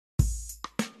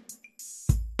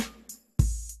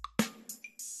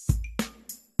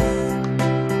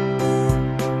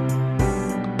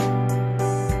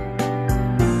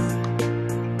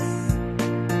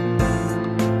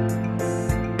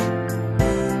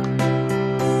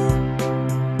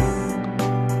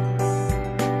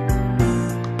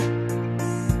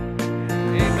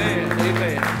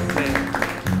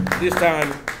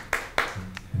time,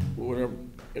 we'll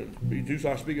introduce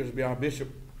our speakers to be our bishop,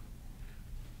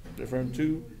 Reverend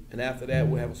 2, and after that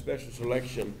we'll have a special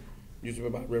selection, usually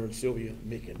by Reverend Sylvia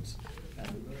Mickens.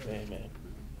 Amen.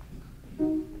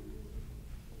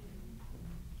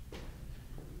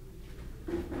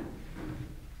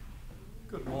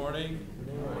 Good morning.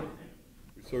 Good morning.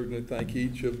 We certainly thank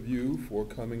each of you for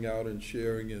coming out and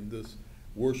sharing in this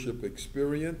worship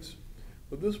experience.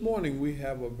 But this morning we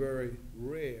have a very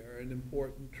rare and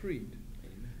important treat.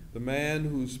 The man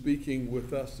who's speaking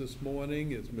with us this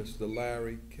morning is Mr.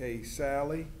 Larry K.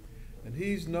 Salley, and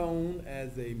he's known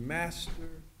as a master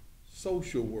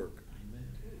social worker.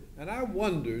 And I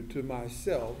wondered to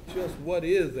myself just what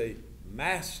is a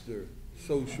master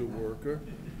social worker,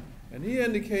 and he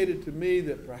indicated to me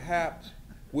that perhaps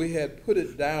we had put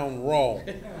it down wrong.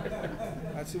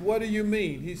 I said, what do you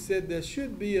mean? He said there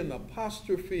should be an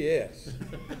apostrophe S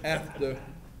after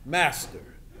master.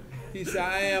 He said,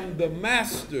 I am the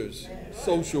master's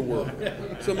social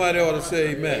worker. Somebody ought to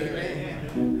say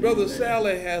amen. Brother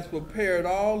Salley has prepared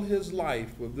all his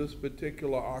life for this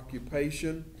particular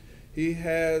occupation. He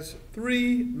has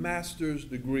 3 master's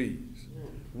degrees,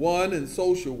 one in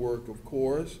social work, of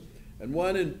course, and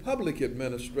one in public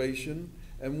administration,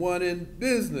 and one in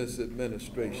business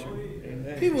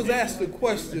administration. He was asked the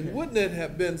question, wouldn't it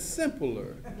have been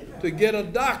simpler to get a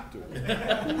doctorate?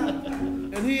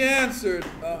 And he answered,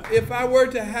 if I were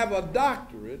to have a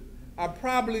doctorate, I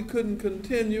probably couldn't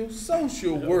continue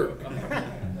social work.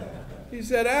 He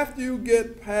said, after you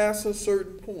get past a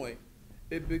certain point,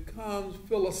 it becomes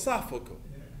philosophical.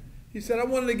 He said, I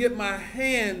wanted to get my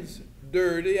hands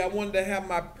dirty. I wanted to have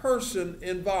my person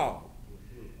involved.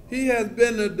 He has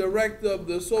been the director of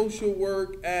the social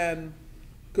work and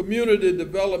community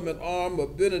development arm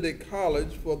of Benedict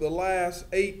College for the last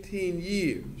 18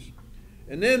 years.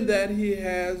 And in that, he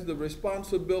has the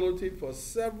responsibility for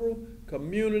several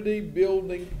community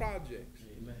building projects.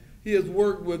 Amen. He has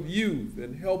worked with youth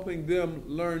and helping them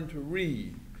learn to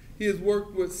read. He has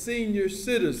worked with senior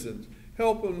citizens,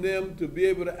 helping them to be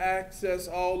able to access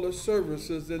all the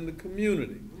services in the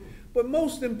community. But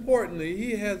most importantly,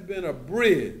 he has been a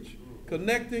bridge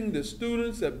connecting the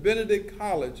students at Benedict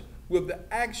College with the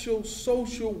actual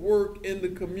social work in the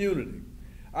community.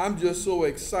 I'm just so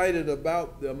excited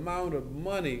about the amount of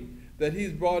money that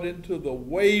he's brought into the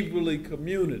Waverly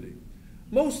community.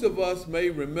 Most of us may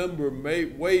remember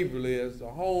Waverly as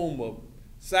the home of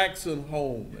Saxon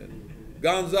Home and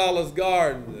Gonzalez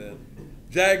Garden and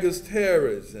Jaggers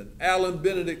Terrace and Allen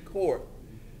Benedict Court.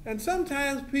 And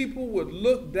sometimes people would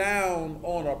look down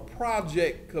on a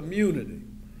project community.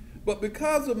 But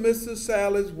because of Mr.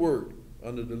 Salley's work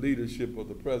under the leadership of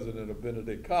the president of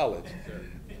Benedict College,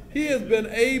 he has been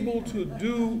able to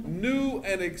do new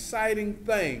and exciting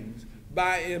things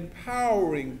by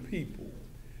empowering people.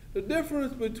 The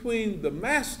difference between the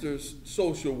master's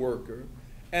social worker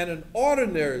and an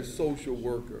ordinary social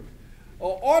worker,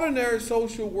 an ordinary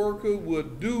social worker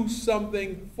would do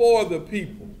something for the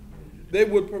people. They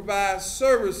would provide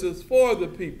services for the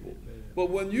people. But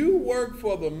when you work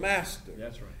for the master,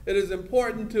 that's right, it is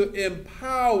important to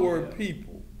empower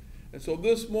people. And so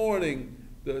this morning,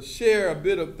 to share a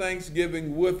bit of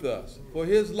thanksgiving with us, for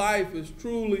his life is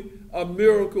truly a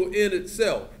miracle in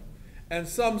itself. And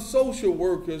some social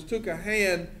workers took a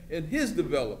hand in his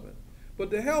development.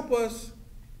 But to help us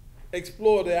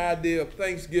explore the idea of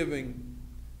Thanksgiving,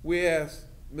 we asked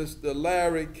Mr.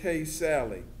 Larry K.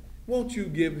 Salley. Won't you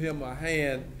give him a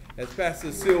hand as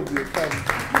Pastor Sylvia comes?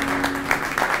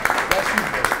 That's you,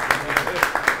 brother.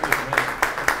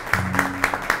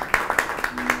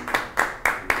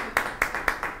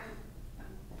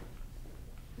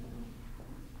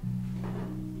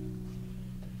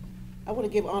 I want to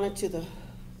give honor to the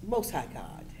Most High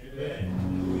God.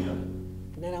 Amen.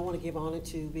 And then I want to give honor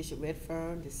to Bishop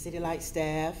Redfern, the CityLight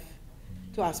staff,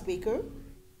 to our speaker,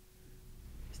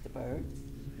 Mr. Bird.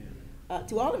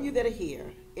 To all of you that are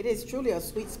here, it is truly a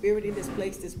sweet spirit in this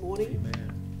place this morning.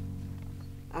 Amen.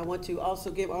 I want to also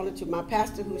give honor to my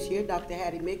pastor who's here, Dr.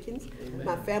 Hattie Mickens, amen,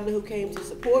 my family who came to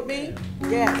support me.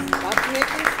 Yes, Dr.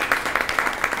 Mickens.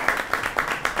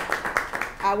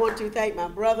 I want to thank my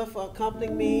brother for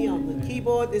accompanying me on the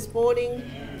keyboard this morning.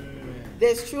 Amen.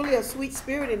 There's truly a sweet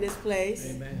spirit in this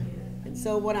place. Amen. And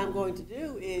so what I'm going to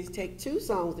do is take 2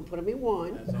 songs and put them in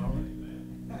one. That's all right.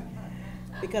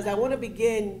 Because I want to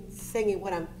begin singing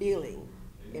what I'm feeling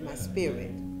in my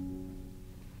spirit.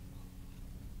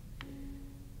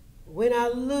 When I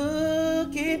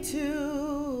look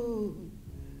into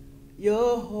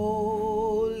your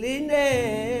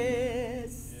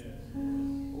holiness,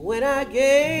 when I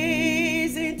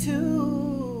gaze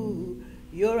into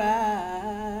your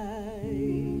eyes,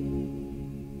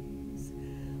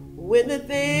 when the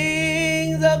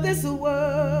things of this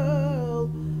world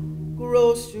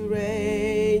grow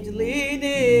strangely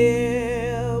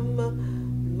dim.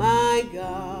 My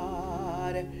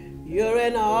God, you're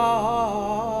an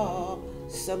awesome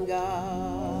God.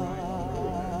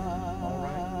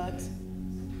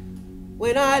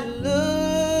 When I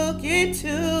look into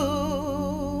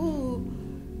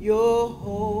your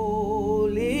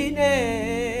holiness,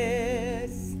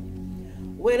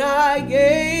 when I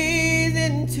gaze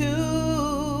into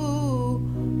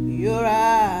your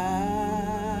eyes,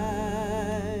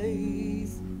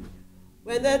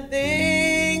 when the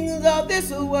things of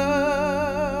this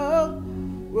world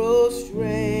grow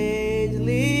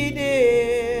strangely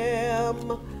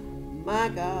dim, my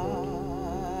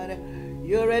God,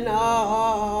 you're an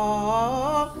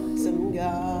awesome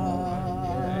God.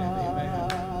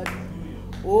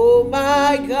 Oh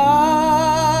my God,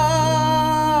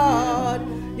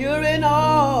 you're an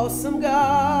awesome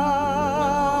God.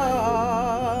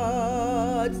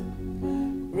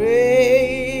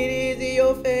 Great is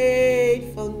your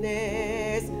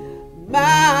faithfulness,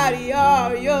 mighty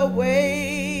are your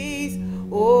ways.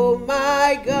 Oh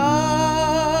my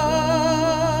God,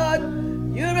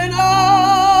 you're an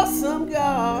awesome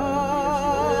God.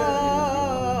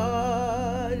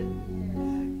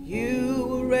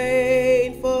 You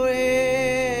reign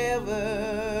forever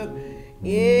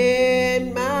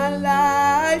in my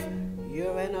life.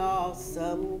 You're an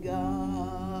awesome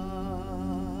God.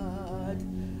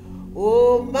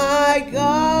 Oh my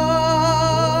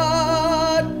God,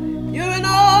 you're an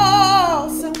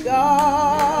awesome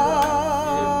God.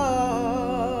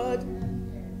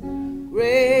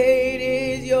 Great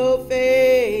is your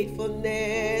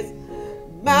faithfulness,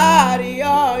 mighty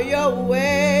are your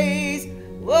ways.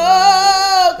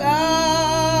 Oh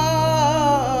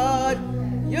God,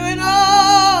 you're an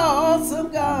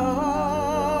awesome God.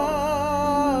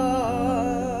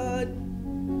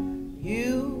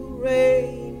 You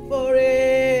reign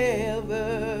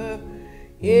forever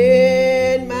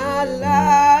in my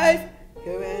life.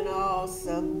 You're an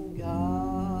awesome God.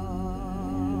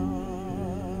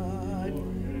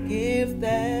 Give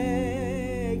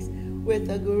thanks with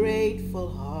a grateful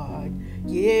heart.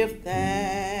 Give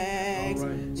thanks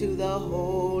to the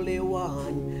Holy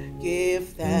One. Give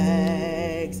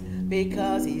thanks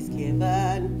because He's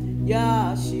given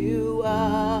Yeshua,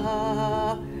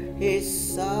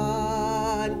 His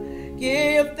Son.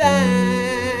 Give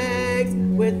thanks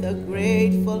with a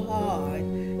grateful heart.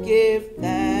 Give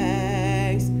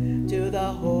thanks to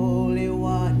the Holy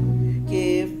One.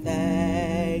 Give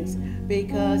thanks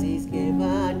because He's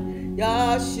given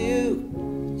Yeshua,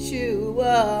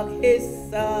 His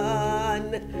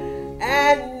Son.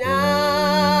 And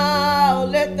now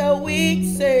let the weak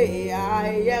say, I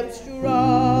am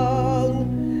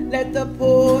strong. Let the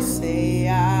poor say,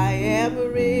 I am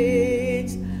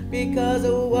rich, because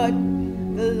of what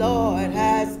the Lord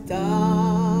has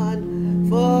done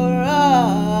for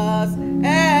us.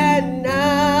 And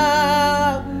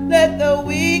now let the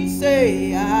weak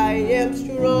say, I am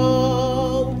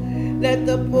strong. Let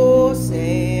the poor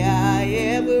say, I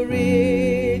am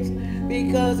rich,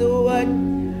 because of what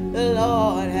the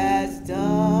Lord has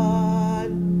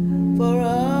done for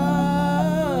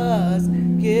us.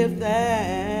 Give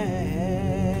thanks.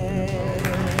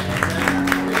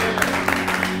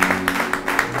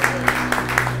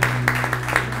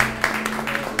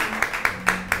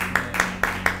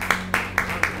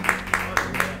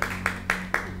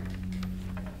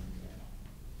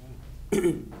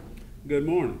 Good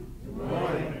morning. Good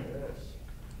morning.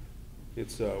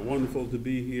 It's wonderful to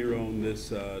be here on this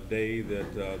day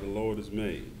that the Lord has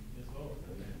made.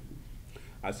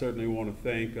 I certainly want to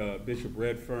thank Bishop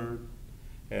Redfern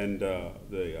and the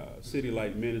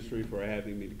CityLight Ministry for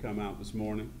having me to come out this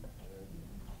morning.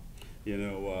 You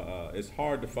know, it's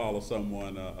hard to follow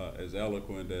someone as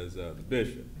eloquent as the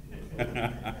bishop.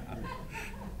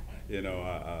 You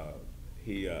know,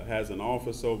 he has an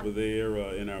office over there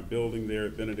in our building there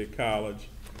at Benedict College,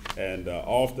 and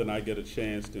often I get a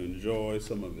chance to enjoy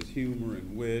some of his humor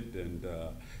and wit, and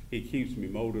he keeps me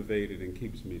motivated and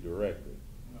keeps me directed.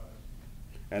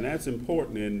 And that's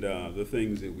important in the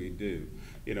things that we do.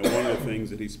 You know, one of the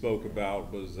things that he spoke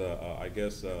about was, I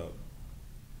guess,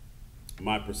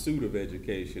 my pursuit of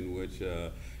education, which,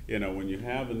 you know, when you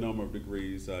have a number of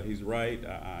degrees, he's right.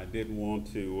 I didn't want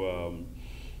to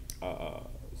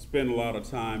spend a lot of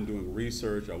time doing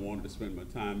research. I wanted to spend my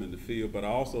time in the field, but I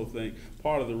also think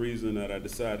part of the reason that I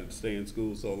decided to stay in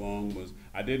school so long was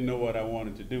I didn't know what I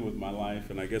wanted to do with my life,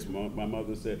 and I guess my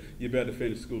mother said, you better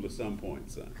finish school at some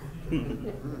point, son.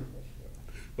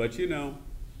 But you know,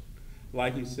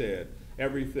 like he said,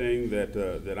 everything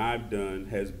that I've done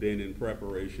has been in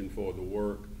preparation for the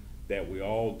work that we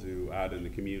all do out in the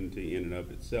community in and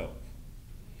of itself.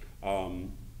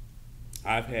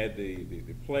 I've had the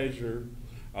pleasure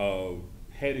of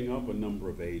heading up a number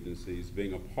of agencies,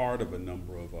 being a part of a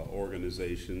number of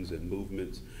organizations and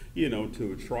movements, you know,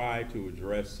 to try to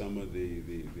address some of the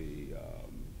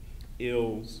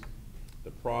ills, the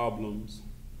problems,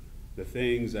 the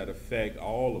things that affect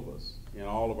all of us in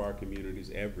all of our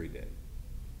communities every day.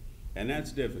 And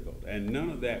that's difficult. And none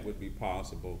of that would be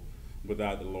possible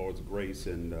without the Lord's grace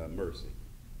and mercy.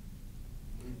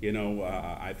 You know,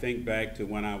 I think back to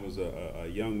when I was a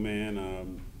young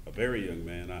man, a very young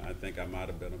man. I think I might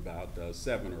have been about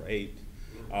 7 or 8.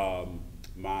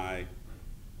 My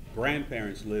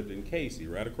grandparents lived in Casey,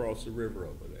 right across the river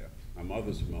over there. My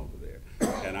mother's from over there.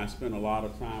 And I spent a lot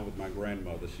of time with my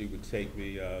grandmother. She would take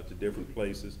me to different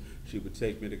places. She would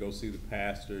take me to go see the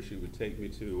pastor. She would take me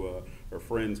to her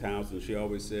friend's house, and she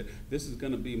always said, "This is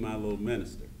going to be my little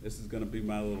minister. This is going to be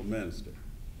my little minister."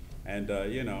 And,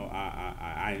 you know,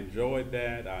 I enjoyed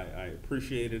that. I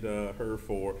appreciated her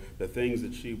for the things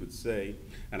that she would say.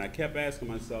 And I kept asking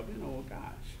myself, you know, gosh,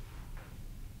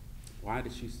 why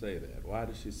did she say that? Why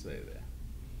did she say that?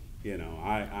 You know,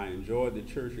 I enjoyed the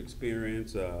church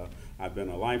experience. I've been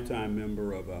a lifetime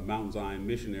member of Mount Zion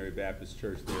Missionary Baptist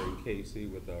Church there in Casey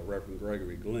with Reverend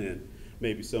Gregory Glenn.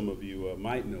 Maybe some of you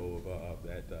might know of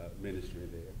that ministry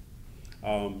there.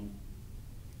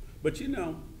 But, you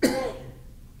know,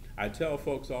 I tell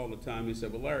folks all the time, they say,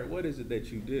 "Well, Larry, what is it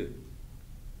that you do?"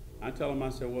 I tell them, I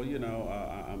say, "Well, you know,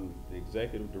 I'm the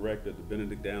executive director at the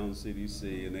Benedict Downs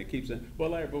CDC," and they keep saying, "Well,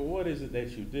 Larry, but what is it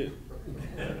that you do?"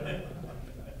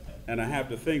 And I have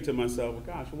to think to myself, well,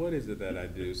 gosh, what is it that I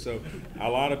do? So a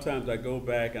lot of times I go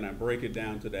back and I break it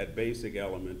down to that basic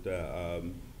element.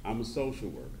 I'm a social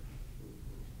worker.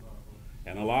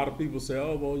 And a lot of people say,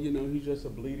 "Oh, well, you know, he's just a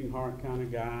bleeding heart kind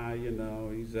of guy, you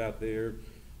know, he's out there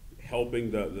helping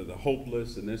the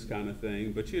hopeless and this kind of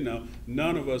thing." But, you know,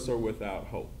 none of us are without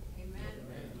hope. Amen.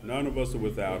 None of us are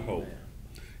without hope.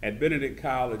 At Benedict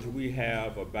College, we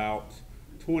have about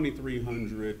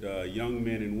 2,300 young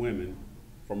men and women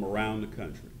from around the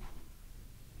country.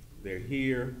 They're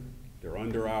here, they're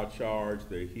under our charge,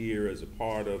 they're here as a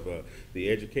part of the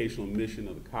educational mission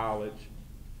of the college.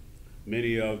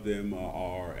 Many of them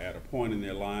are at a point in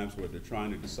their lives where they're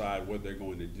trying to decide what they're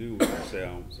going to do with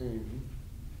themselves. Mm-hmm.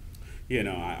 You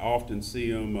know, I often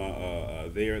see them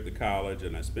there at the college,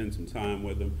 and I spend some time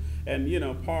with them. And, you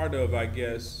know, part of, I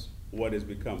guess, what has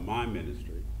become my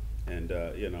ministry, and,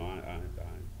 you know, I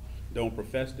don't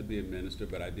profess to be a minister,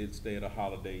 but I did stay at a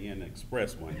Holiday Inn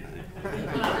Express one night.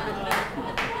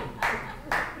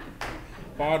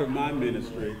 Part of my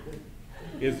ministry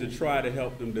is to try to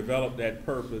help them develop that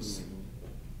purpose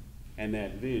and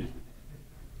that vision.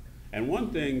 And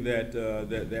one thing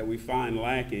that we find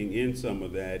lacking in some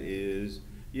of that is,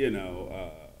 you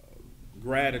know,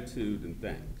 gratitude and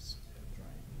thanks.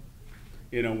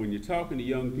 You know, when you're talking to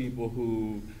young people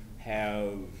who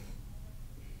have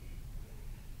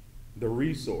the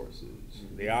resources,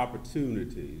 the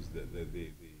opportunities, the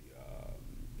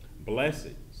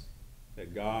blessings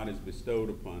that God has bestowed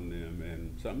upon them,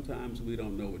 and sometimes we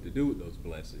don't know what to do with those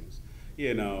blessings.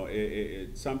 You know,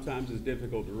 it sometimes it's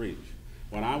difficult to reach.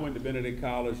 When I went to Benedict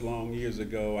College long years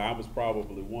ago, I was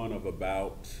probably one of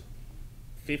about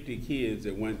 50 kids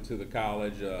that went to the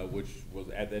college, which was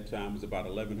at that time was about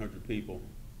 1,100 people,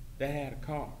 that had a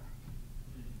car.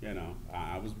 You know,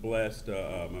 I was blessed.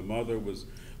 My mother was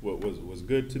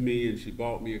good to me, and she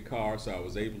bought me a car, so I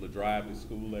was able to drive to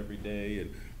school every day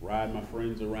and ride my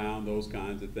friends around, those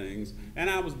kinds of things. And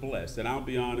I was blessed. And I'll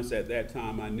be honest, at that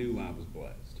time, I knew I was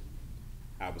blessed.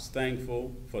 I was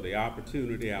thankful for the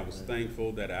opportunity. I was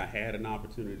thankful that I had an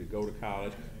opportunity to go to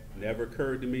college. It never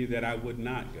occurred to me that I would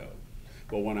not go.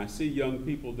 But when I see young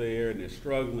people there and they're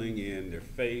struggling in their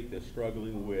faith, they're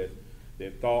struggling with their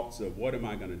thoughts of what am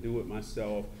I going to do with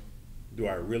myself? Do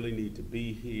I really need to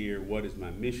be here? What is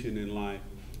my mission in life?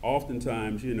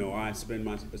 Oftentimes, you know, I spend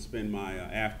my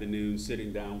afternoon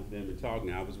sitting down with them and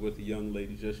talking. I was with a young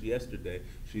lady just yesterday.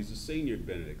 She's a senior at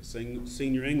Benedict,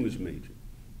 senior English major.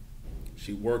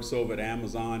 She works over at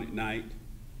Amazon at night.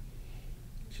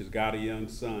 She's got a young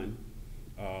son.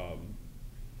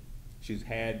 She's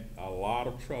had a lot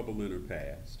of trouble in her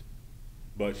past,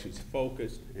 but she's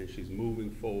focused and she's moving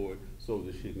forward so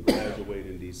that she can graduate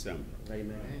in December.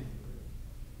 Amen.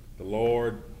 The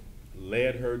Lord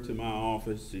led her to my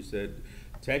office. She said,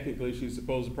 technically she's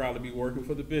supposed to probably be working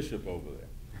for the bishop over there.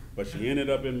 But she ended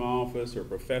up in my office. Her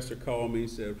professor called me and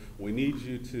said, "We need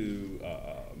you to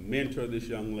mentor this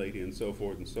young lady," and so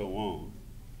forth and so on.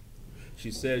 She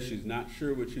says she's not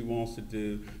sure what she wants to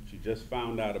do. She just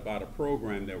found out about a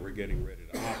program that we're getting ready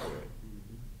to operate.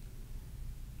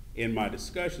 In my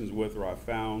discussions with her, I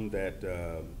found that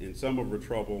in some of her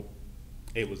trouble,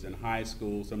 it was in high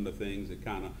school, some of the things that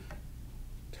kind of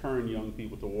turn young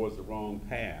people towards the wrong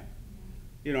path.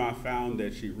 You know, I found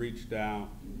that she reached out,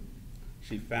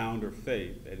 she found her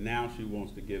faith, and now she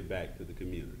wants to give back to the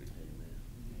community.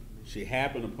 She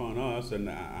happened upon us, and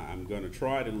I'm going to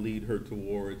try to lead her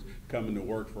towards coming to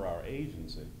work for our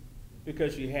agency,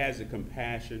 because she has the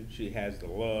compassion, she has the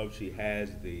love, she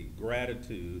has the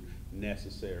gratitude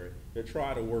necessary to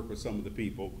try to work with some of the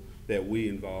people that we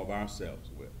involve ourselves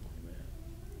with.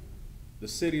 The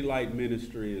CityLight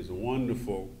ministry is a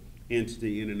wonderful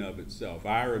entity in and of itself.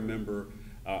 I remember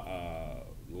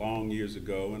long years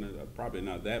ago, and probably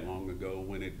not that long ago,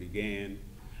 when it began,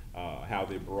 how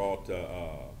they brought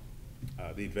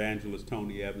the evangelist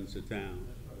Tony Evans to town.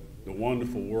 The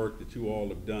wonderful work that you all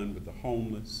have done with the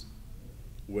homeless,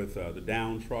 with the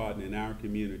downtrodden in our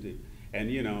community. And,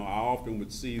 you know, I often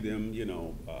would see them, you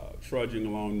know, trudging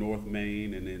along North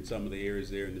Main and in some of the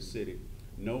areas there in the city.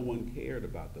 No one cared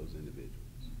about those individuals.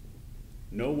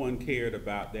 No one cared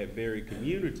about that very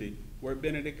community where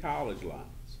Benedict College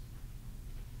lies.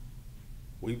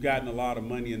 We've gotten a lot of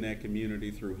money in that community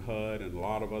through HUD and a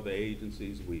lot of other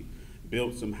agencies. We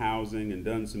built some housing and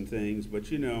done some things,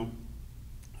 but you know,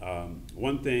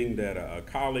 one thing that a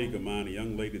colleague of mine, a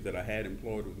young lady that I had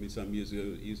employed with me some years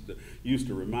ago, used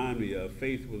to remind me of,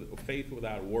 faith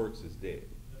without works is dead.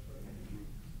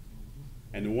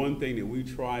 And the one thing that we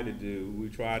try to do, we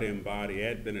try to embody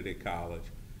at Benedict College,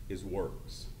 is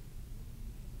works.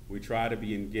 We try to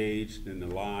be engaged in the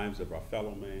lives of our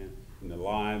fellow man, in the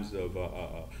lives of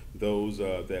those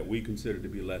that we consider to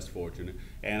be less fortunate.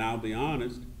 And I'll be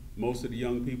honest, most of the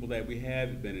young people that we have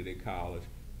at Benedict College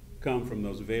come from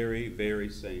those very, very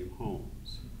same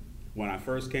homes. When I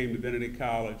first came to Benedict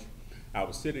College, I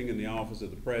was sitting in the office of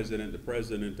the president. The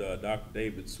president, Dr.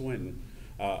 David Swinton,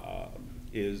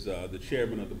 is the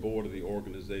chairman of the board of the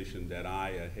organization that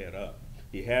I head up.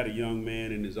 He had a young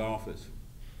man in his office.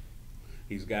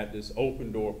 He's got this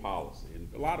open door policy, and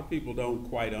a lot of people don't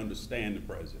quite understand the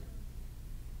president.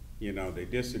 You know, they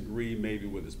disagree maybe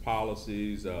with his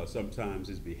policies, sometimes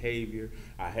his behavior.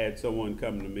 I had someone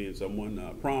come to me, and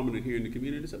someone prominent here in the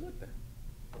community, said, "What the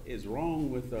is wrong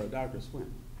with Dr.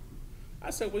 Swinton?" I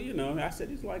said, "Well, you know," I said,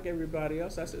 "he's like everybody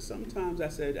else." I said, "Sometimes," I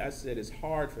said it's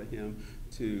hard for him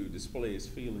to display his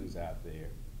feelings out there,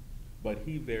 but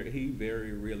he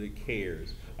very really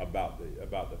cares about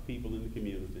the people in the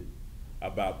community,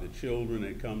 about the children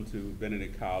that come to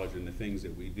Benedict College and the things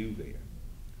that we do there."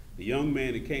 The young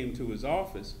man that came to his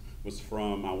office was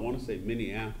from, I want to say,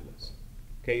 Minneapolis.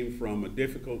 Came from a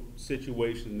difficult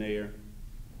situation there.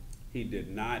 He did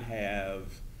not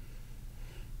have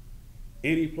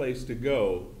any place to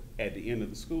go at the end of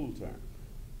the school term.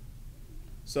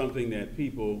 Something that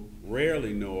people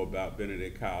rarely know about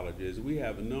Benedict College is we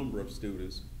have a number of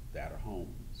students that are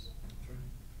homeless.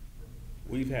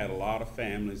 We've had a lot of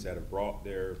families that have brought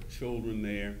their children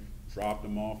there, dropped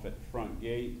them off at the front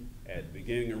gate at the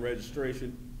beginning of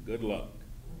registration. Good luck.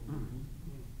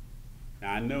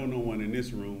 Now, I know no one in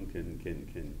this room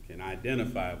can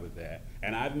identify with that,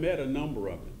 and I've met a number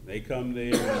of them. They come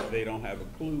there and they don't have a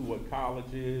clue what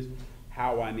college is,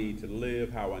 how I need to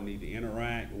live, how I need to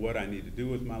interact, what I need to do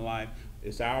with my life.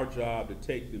 It's our job to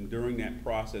take them during that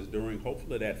process, during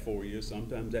hopefully that 4 years,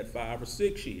 sometimes that 5 or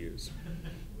 6 years.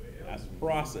 That's the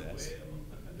process.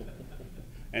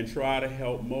 And try to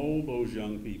help mold those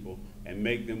young people and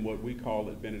make them what we call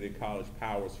at Benedict College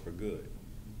powers for good.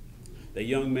 The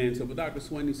young man said, "Well, Dr.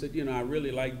 Swinton," said, "you know, I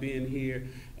really like being here,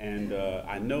 and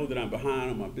I know that I'm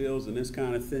behind on my bills and this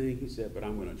kind of thing." He said, "But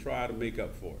I'm going to try to make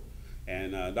up for it."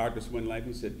 And Dr. Swinton liked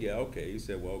me, said, "Yeah, okay." He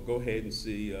said, "Well, go ahead and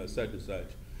see such and such."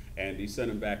 And he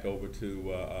sent him back over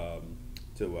to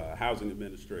Housing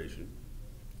Administration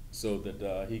so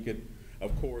that he could,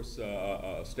 of course,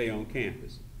 stay on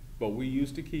campus. But we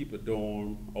used to keep a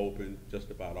dorm open just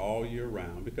about all year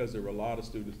round because there were a lot of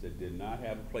students that did not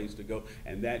have a place to go.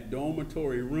 And that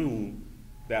dormitory room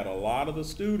that a lot of the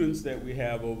students that we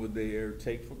have over there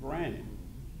take for granted.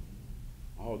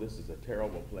 Oh, this is a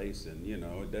terrible place, and you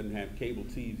know, it doesn't have cable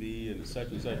TV and such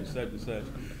and such and such and such.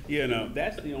 You know,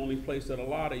 that's the only place that a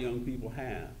lot of young people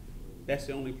have. That's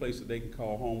the only place that they can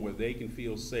call home where they can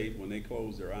feel safe when they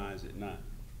close their eyes at night.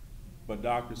 But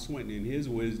Dr. Swinton, in his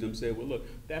wisdom, said, "Well, look,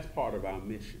 that's part of our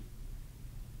mission.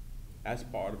 That's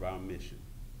part of our mission."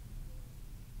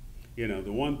 You know,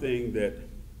 the one thing that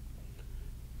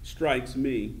strikes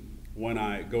me when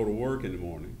I go to work in the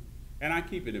morning And I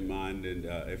keep it in mind, and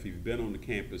if you've been on the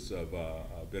campus of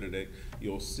Benedict,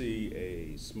 you'll see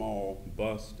a small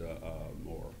bust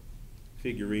or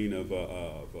figurine of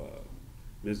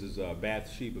Mrs.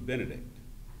 Bathsheba Benedict.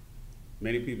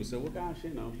 Many people say, well, gosh,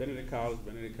 you know, Benedict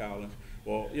College.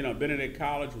 Well, you know, Benedict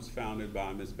College was founded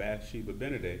by Miss Bathsheba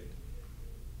Benedict.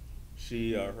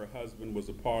 She, her husband was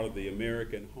a part of the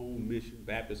American Home Mission,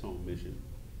 Baptist Home Mission,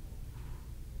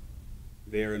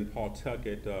 there in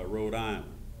Pawtucket, Rhode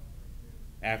Island.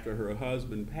 After her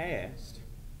husband passed,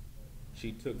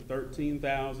 she took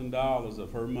 $13,000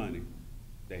 of her money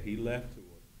that he left to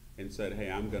her and said,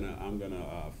 hey, I'm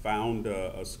gonna found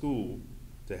a school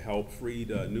to help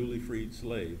newly freed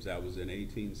slaves. That was in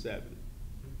 1870.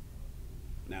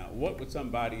 Now, what would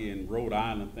somebody in Rhode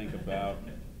Island think about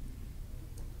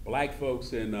black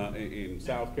folks in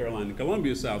South Carolina,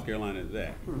 Columbia, South Carolina, at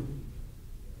that?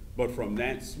 But from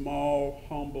that small,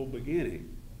 humble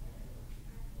beginning,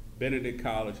 Benedict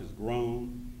College has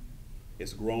grown.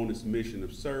 It's grown its mission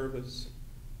of service.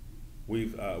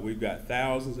 We've got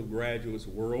thousands of graduates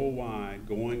worldwide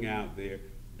going out there,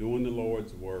 doing the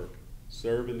Lord's work,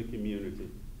 serving the community,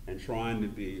 and trying to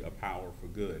be a power for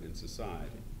good in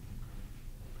society.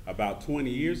 About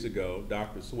 20 years ago,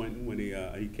 Dr. Swinton, when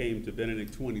he came to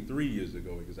Benedict 23 years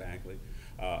ago exactly,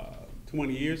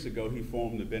 20 years ago he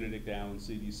formed the Benedict Allen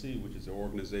CDC, which is an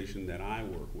organization that I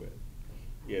work with.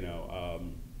 You know,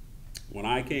 when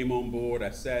I came on board, I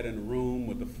sat in a room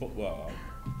with a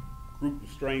group of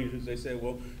strangers. They said,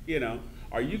 well, you know,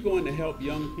 are you going to help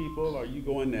young people? Are you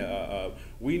going to,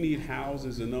 we need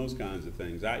houses and those kinds of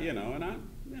things. I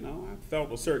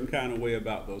felt a certain kind of way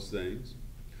about those things.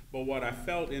 But what I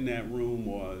felt in that room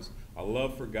was a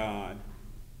love for God,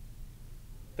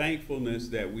 thankfulness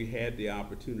that we had the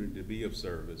opportunity to be of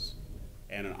service,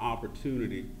 and an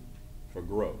opportunity for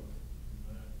growth.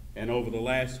 And over the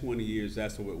last 20 years,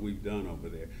 that's what we've done over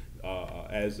there.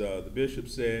 As the bishop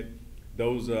said,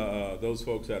 those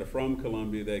folks that are from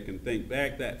Columbia that can think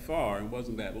back that far, and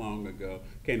wasn't that long ago,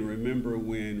 can remember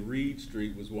when Reed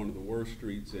Street was one of the worst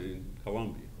streets in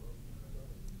Columbia.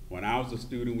 When I was a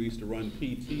student, we used to run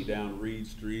PT down Reed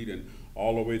Street and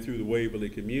all the way through the Waverly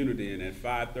community, and at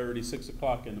 5:30, 6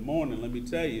 o'clock in the morning, let me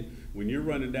tell you, when you're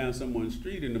running down someone's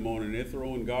street in the morning, they're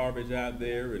throwing garbage out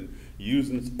there and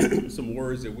using some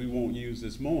words that we won't use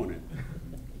this morning.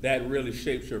 That really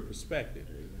shapes your perspective.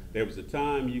 There was a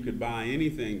time you could buy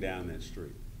anything down that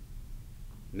street.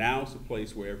 Now it's a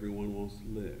place where everyone wants to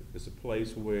live. It's a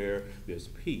place where there's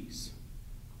peace.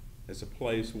 It's a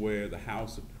place where the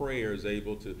house of prayer is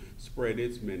able to spread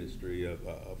its ministry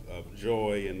of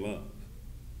joy and love.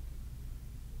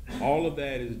 All of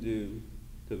that is due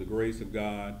to the grace of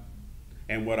God.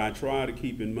 And what I try to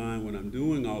keep in mind when I'm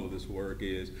doing all of this work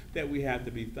is that we have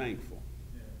to be thankful.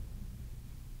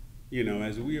 You know,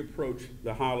 as we approach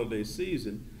the holiday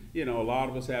season, you know, a lot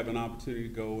of us have an opportunity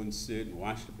to go and sit and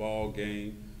watch the ball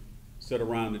game, sit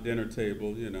around the dinner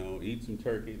table, you know, eat some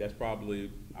turkey. That's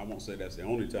probably, I won't say that's the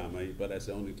only time I eat, but that's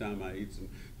the only time I eat some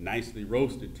nicely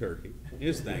roasted turkey.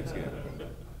 It's Thanksgiving.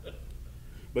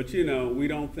 But, you know, we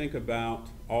don't think about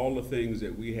all the things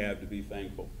that we have to be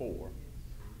thankful for.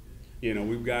 You know,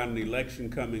 we've got an election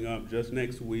coming up just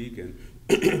next week,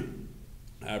 and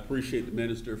I appreciate the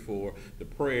minister for the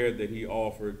prayer that he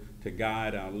offered to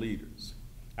guide our leaders.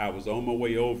 I was on my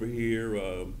way over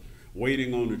here,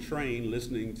 waiting on the train,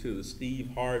 listening to the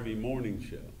Steve Harvey morning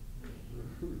show.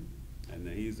 And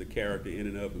he's a character in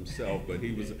and of himself, but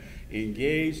he was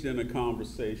engaged in a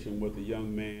conversation with a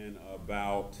young man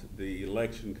about the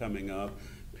election coming up,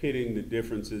 pitting the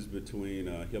differences between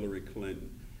Hillary Clinton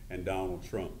and Donald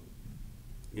Trump.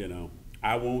 You know,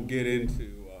 I won't get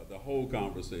into the whole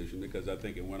conversation because I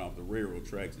think it went off the railroad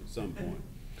tracks at some point.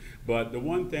 But the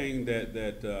one thing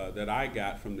that I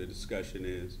got from the discussion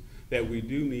is that we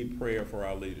do need prayer for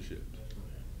our leadership.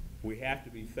 We have to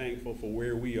be thankful for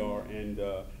where we are and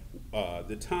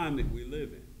the time that we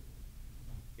live in.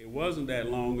 It wasn't that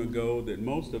long ago that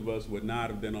most of us would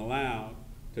not have been allowed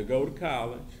to go to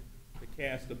college, to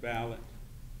cast a ballot,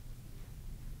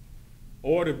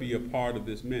 or to be a part of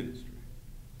this ministry.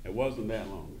 It wasn't that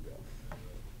long ago.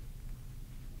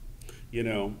 You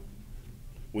know,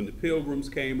 when the Pilgrims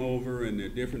came over and their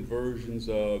different versions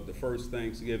of the first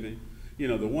Thanksgiving, you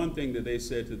know, the one thing that they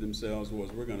said to themselves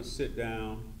was, we're going to sit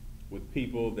down with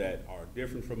people that are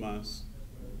different from us,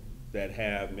 that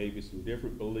have maybe some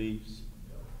different beliefs.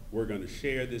 We're going to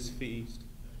share this feast,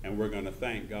 and we're going to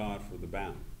thank God for the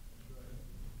bounty.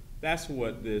 That's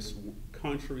what this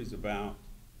country is about.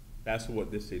 That's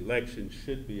what this election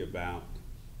should be about.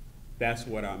 That's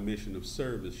what our mission of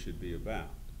service should be about.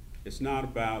 It's not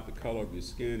about the color of your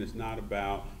skin. It's not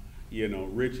about you know,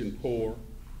 rich and poor.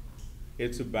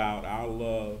 It's about our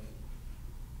love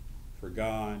for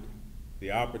God,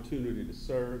 the opportunity to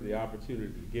serve, the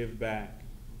opportunity to give back,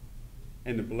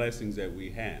 and the blessings that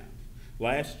we have.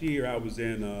 Last year I was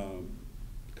in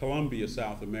Colombia,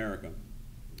 South America.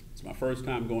 It's my first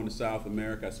time going to South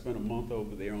America. I spent a month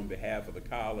over there on behalf of the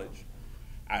college.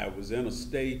 I was in a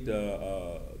state,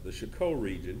 the Chocó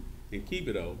region in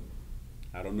Quibdó.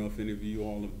 I don't know if any of you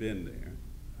all have been there,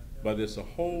 but it's a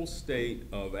whole state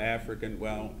of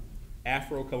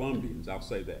Afro-Colombians, I'll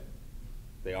say that.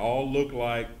 They all look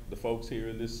like the folks here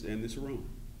in this room.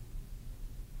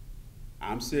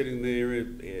 I'm sitting there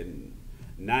in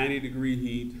 90-degree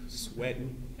heat,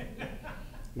 sweating,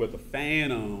 with a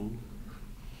fan on,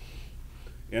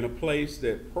 in a place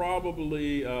that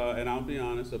probably, and I'll be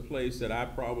honest, a place that I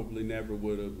probably never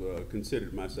would have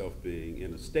considered myself being,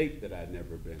 in a state that I'd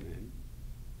never been in.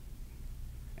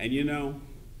 And you know,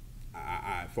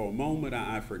 for a moment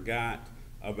I forgot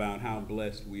about how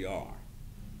blessed we are.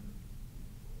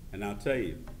 And I'll tell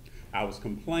you, I was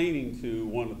complaining to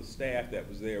one of the staff that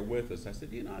was there with us. I said,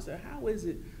 how is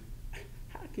it,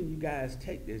 how can you guys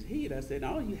take this heat? I said,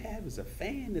 all you have is a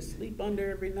fan to sleep under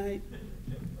every night.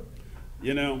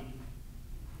 You know,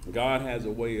 God has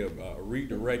a way of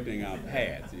redirecting our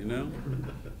paths, you know?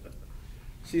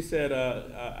 She said,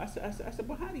 I said,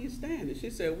 well, how do you stand it? She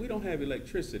said, we don't have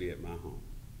electricity at my home.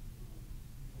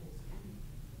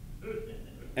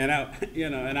 And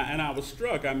I was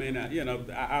struck. I mean,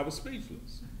 I was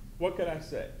speechless. What could I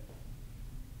say?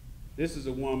 This is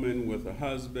a woman with a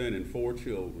husband and 4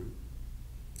 children,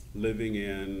 living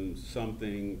in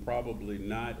something probably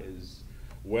not as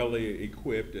well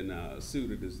equipped and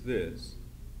suited as this,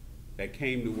 that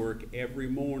came to work every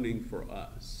morning for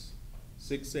us,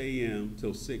 6 a.m.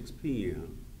 till 6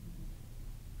 p.m.,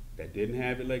 that didn't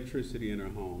have electricity in her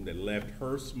home, that left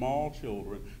her small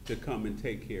children to come and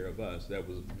take care of us, that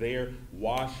was there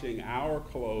washing our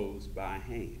clothes by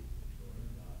hand.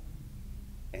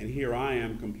 And here I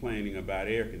am complaining about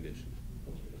air conditioning.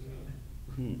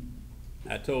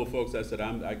 I told folks, I said,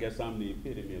 I guess I'm the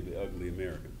epitome of the ugly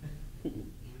American.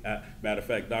 Matter of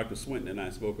fact, Dr. Swinton and I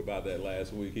spoke about that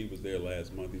last week. He was there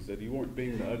last month. He said, you weren't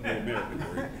being the ugly American,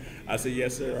 were you? I said,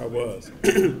 yes, sir, I was.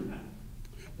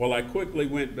 Well, I quickly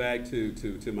went back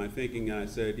to my thinking, and I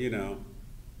said,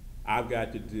 I've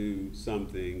got to do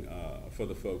something for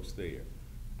the folks there.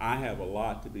 I have a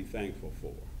lot to be thankful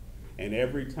for. And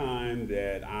every time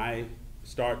that I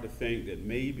start to think that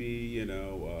maybe,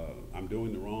 I'm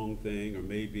doing the wrong thing, or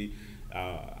maybe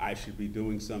I should be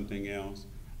doing something else,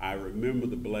 I remember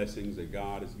the blessings that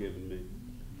God has given me,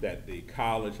 that the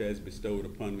college has bestowed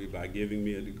upon me by giving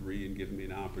me a degree and giving me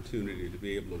an opportunity to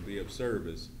be able to be of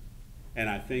service. And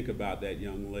I think about that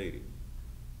young lady.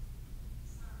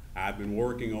 I've been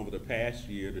working over the past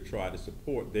year to try to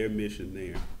support their mission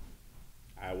there.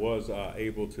 I was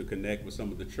able to connect with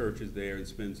some of the churches there and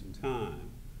spend some time.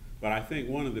 But I think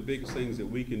one of the biggest things that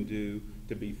we can do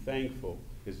to be thankful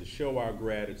is to show our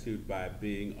gratitude by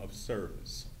being of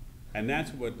service. And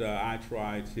that's what I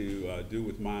try to do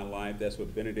with my life. That's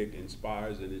what Benedict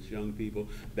inspires in his young people.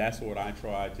 That's what I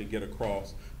try to get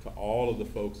across to all of the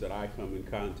folks that I come in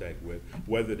contact with,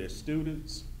 whether they're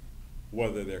students,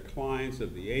 whether they're clients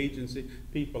of the agency,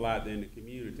 people out there in the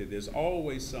community. There's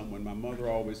always someone, my mother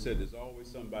always said, there's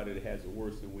always somebody that has it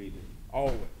worse than we do,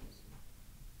 always.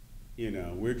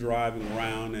 We're driving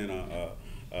around in a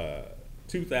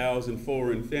 2004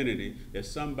 Infiniti, there's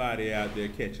somebody out there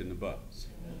catching the bus.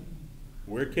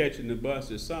 We're catching the bus,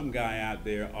 there's some guy out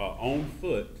there on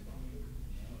foot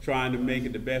trying to make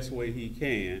it the best way he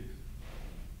can,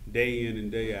 day in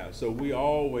and day out. So we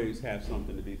always have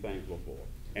something to be thankful for.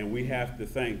 And we have to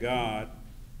thank God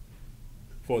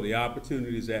for the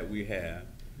opportunities that we have.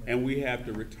 And we have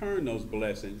to return those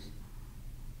blessings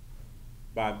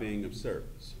by being of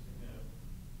service.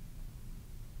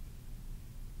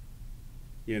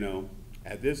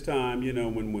 At this time,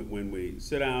 when we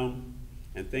sit down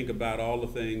and think about all the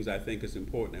things, I think it's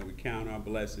important that we count our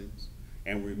blessings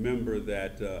and remember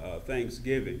that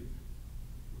Thanksgiving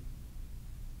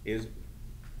is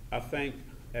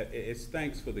it's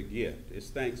thanks for the gift. It's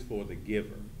thanks for the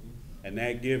giver. And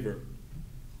that giver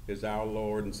is our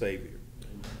Lord and Savior.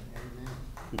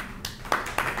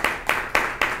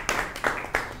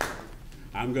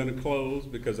 I'm going to close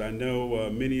because I know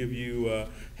many of you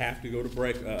have to go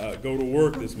to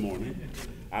work this morning.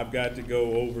 I've got to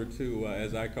go over to,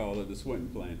 as I call it, the Swinton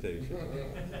Plantation.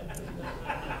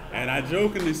 And I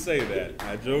jokingly say that.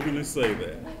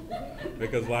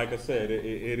 Because like I said,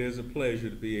 it is a pleasure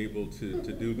to be able to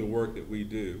do the work that we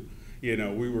do.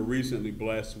 We were recently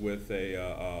blessed with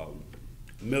a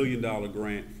million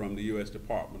grant from the U.S.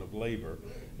 Department of Labor,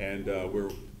 and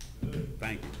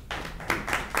thank you.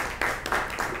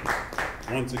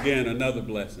 Once again, another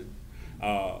blessing.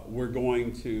 We're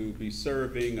going to be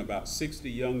serving about 60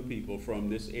 young people from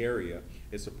this area.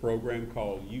 It's a program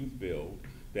called Youth Build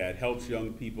that helps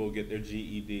young people get their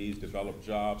GEDs, develop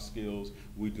job skills.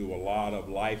 We do a lot of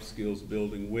life skills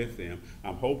building with them.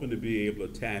 I'm hoping to be able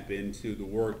to tap into the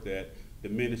work that the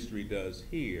ministry does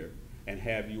here and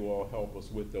have you all help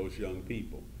us with those young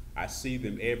people. I see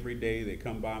them every day. They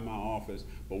come by my office,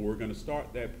 but we're going to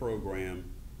start that program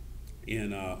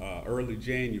in early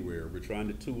January. We're trying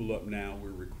to tool up now.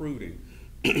 We're recruiting.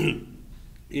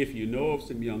 If you know of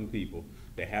some young people,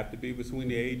 they have to be between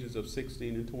the ages of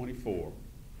 16 and 24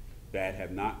 that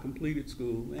have not completed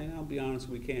school, and I'll be honest,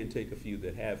 we can take a few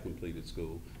that have completed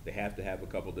school. They have to have a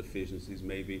couple deficiencies.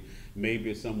 Maybe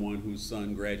it's someone whose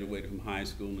son graduated from high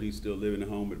school and he's still living at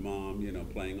home with mom, you know,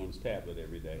 playing on his tablet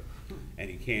every day, and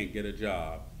he can't get a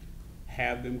job.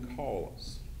 Have them call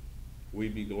us.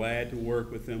 We'd be glad to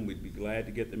work with them. We'd be glad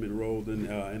to get them enrolled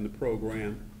in the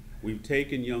program. We've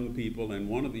taken young people, and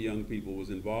one of the young people was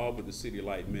involved with the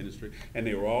CityLight ministry, and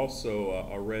they were also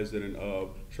a resident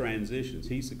of Transitions.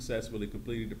 He successfully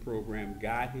completed the program,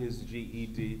 got his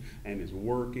GED, and is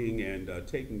working and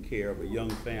taking care of a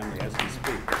young family as we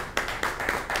speak.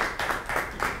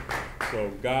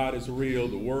 So God is real,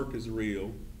 the work is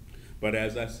real. But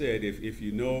as I said, if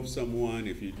you know of someone,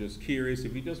 if you're just curious,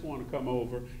 if you just want to come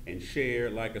over and share,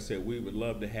 like I said, we would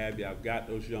love to have you. I've got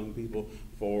those young people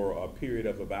for a period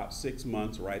of about 6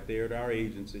 months right there at our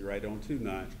agency, right on 2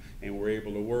 Notch, and we're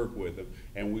able to work with them.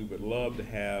 And we would love to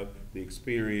have the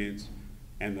experience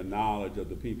and the knowledge of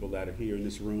the people that are here in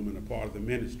this room and a part of the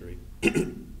ministry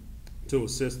to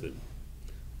assist them.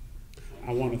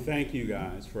 I want to thank you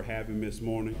guys for having me this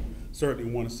morning.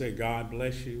 Certainly want to say God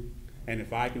bless you. And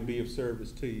if I can be of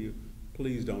service to you,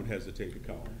 please don't hesitate to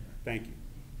call. Thank you.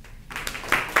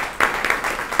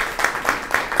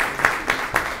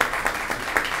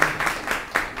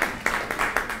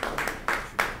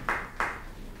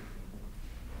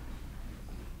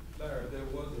 Larry, there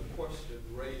was a question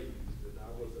raised and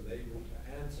I wasn't able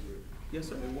to answer it. Yes,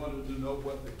 sir. They wanted to know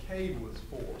what the K was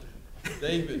for.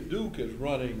 David Duke is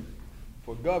running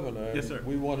for governor. Yes, sir.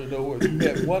 We want to know, if you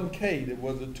had 1 K,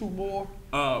 was it 2 more?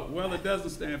 Well, it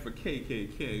doesn't stand for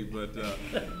KKK, but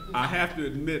I have to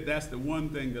admit that's the one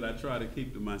thing that I try to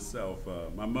keep to myself.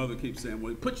 My mother keeps saying,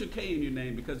 well, put your K in your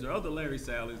name because there are other Larry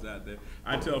Salleys out there.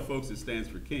 I tell folks it stands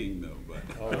for King, though. But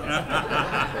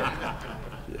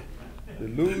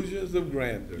Delusions of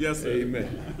grandeur. Yes, sir.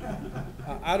 Amen.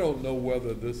 I don't know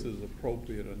whether this is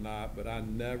appropriate or not, but I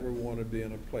never want to be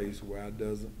in a place where I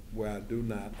do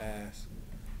not ask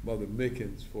Mother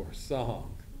Mickens for a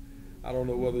song. I don't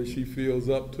know whether she feels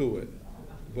up to it,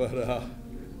 but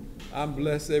I'm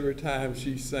blessed every time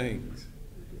she sings.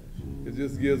 It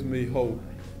just gives me hope.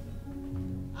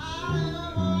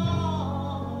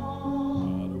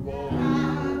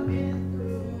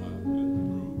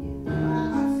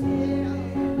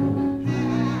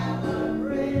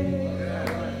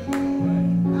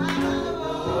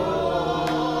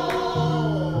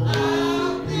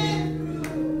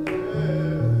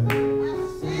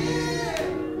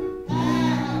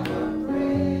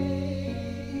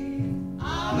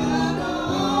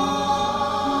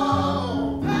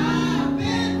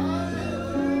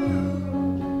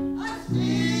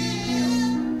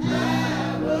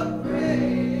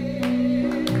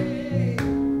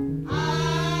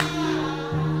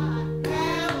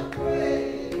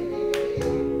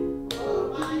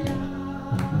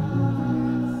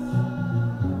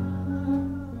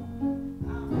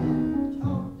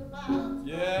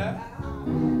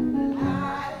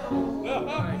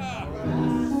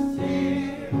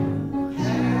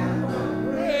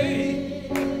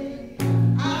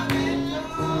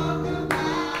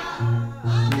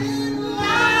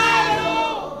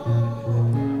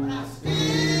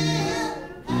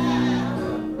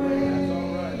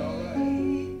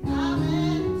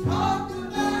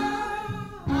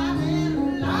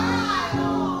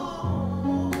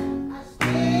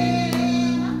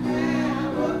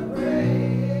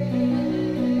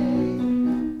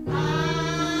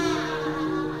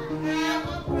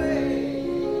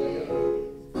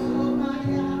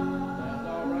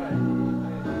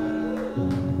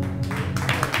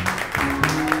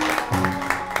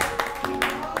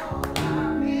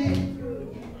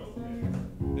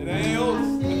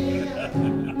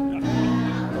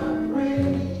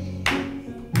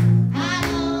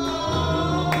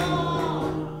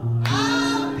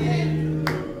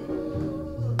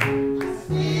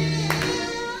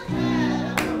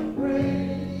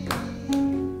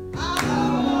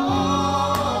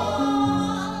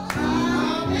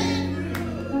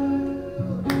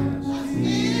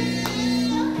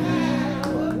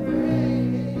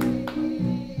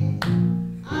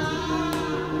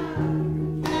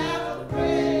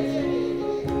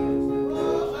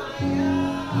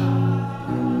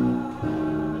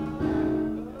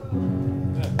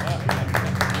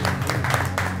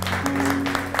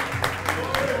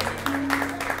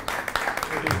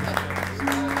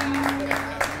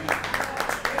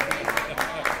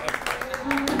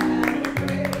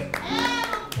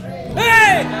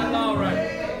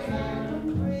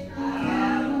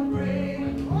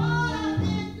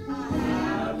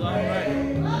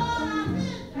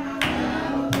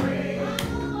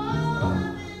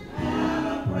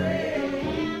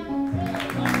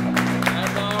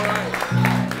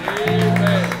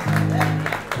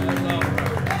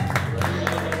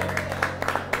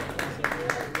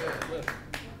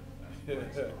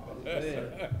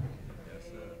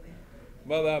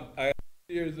 Mother, I got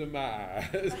tears in my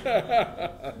eyes.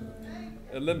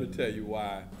 And let me tell you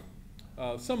why.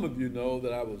 Some of you know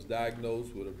that I was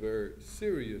diagnosed with a very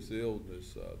serious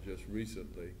illness just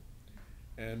recently.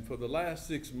 And for the last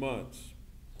 6 months,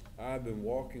 I've been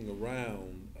walking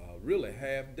around really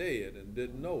half dead and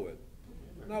didn't know it.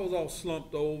 And I was all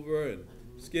slumped over and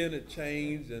skin had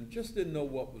changed and just didn't know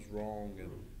what was wrong.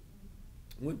 And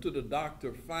went to the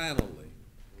doctor finally.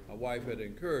 My wife had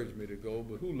encouraged me to go,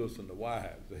 but who listened to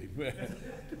wives, amen?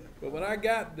 But when I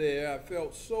got there, I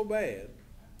felt so bad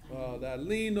that I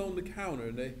leaned on the counter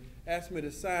and they asked me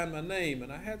to sign my name,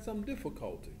 and I had some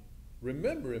difficulty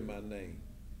remembering my name.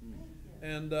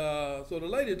 And so the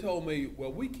lady told me,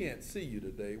 well, we can't see you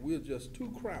today. We're just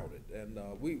too crowded, and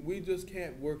we just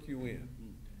can't work you in.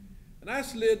 And I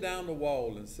slid down the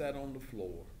wall and sat on the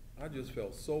floor. I just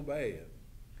felt so bad.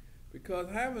 Because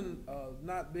having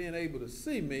not being able to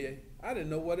see me, I didn't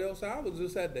know what else. I was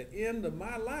just at the end of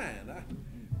my line.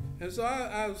 And so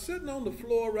I was sitting on the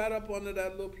floor right up under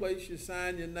that little place you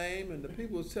sign your name, and the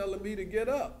people was telling me to get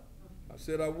up. I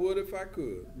said I would if I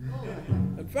could.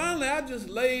 And finally, I just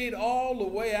laid all the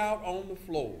way out on the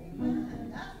floor.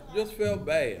 Just felt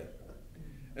bad.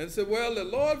 And said, well,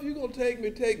 Lord, if you're going to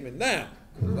take me now,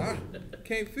 because I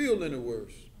can't feel any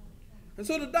worse. And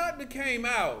so the doctor came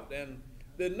out, and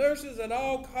the nurses had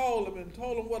all called him and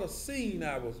told him what a scene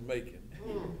I was making.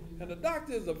 And the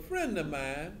doctor is a friend of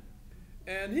mine,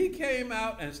 and he came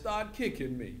out and started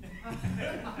kicking me.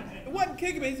 It wasn't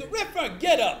kicking me. He said, Redfern,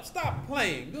 get up. Stop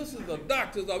playing. This is the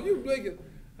doctor's office. You bring it.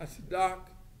 I said,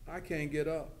 Doc, I can't get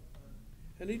up.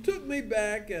 And he took me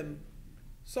back and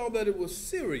saw that it was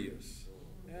serious.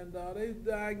 And they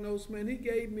diagnosed me, and he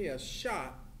gave me a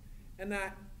shot, and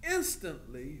I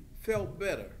instantly felt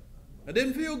better. I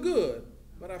didn't feel good,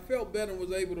 but I felt better and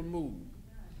was able to move.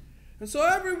 And so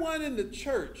everyone in the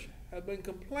church has been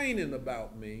complaining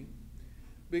about me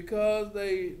because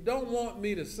they don't want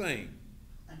me to sing.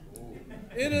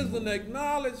 It is an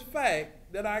acknowledged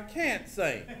fact that I can't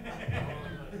sing.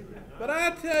 But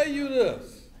I tell you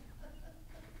this,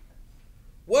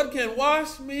 what can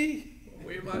wash me?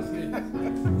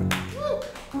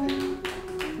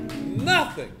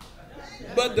 Nothing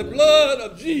but the blood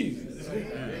of Jesus.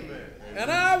 And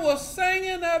I was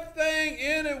singing that thing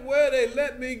anywhere they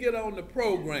let me get on the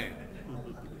program.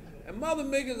 And Mother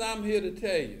Miggins, I'm here to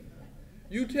tell you,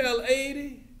 you tell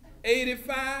 80,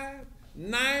 85,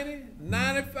 90,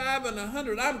 95, and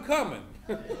 100, I'm coming.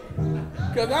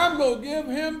 Because I'm going to give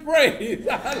him praise.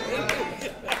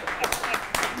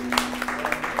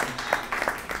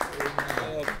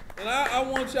 And I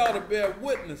want y'all to bear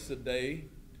witness today.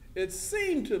 It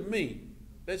seemed to me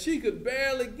that she could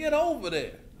barely get over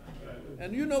there.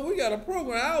 And you know, we got a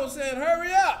program. I was saying,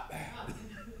 hurry up.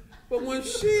 But when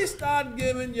she started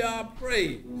giving y'all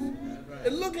praise,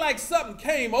 it looked like something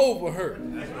came over her.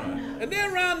 And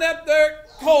then around that third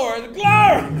chorus,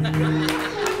 glory.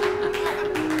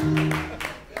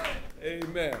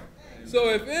 Amen. So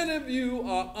if any of you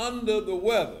are under the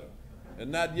weather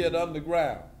and not yet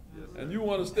underground, and you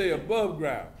want to stay above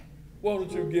ground, why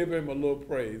don't you give him a little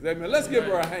praise? Amen. Let's give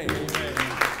her a hand.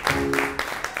 Amen.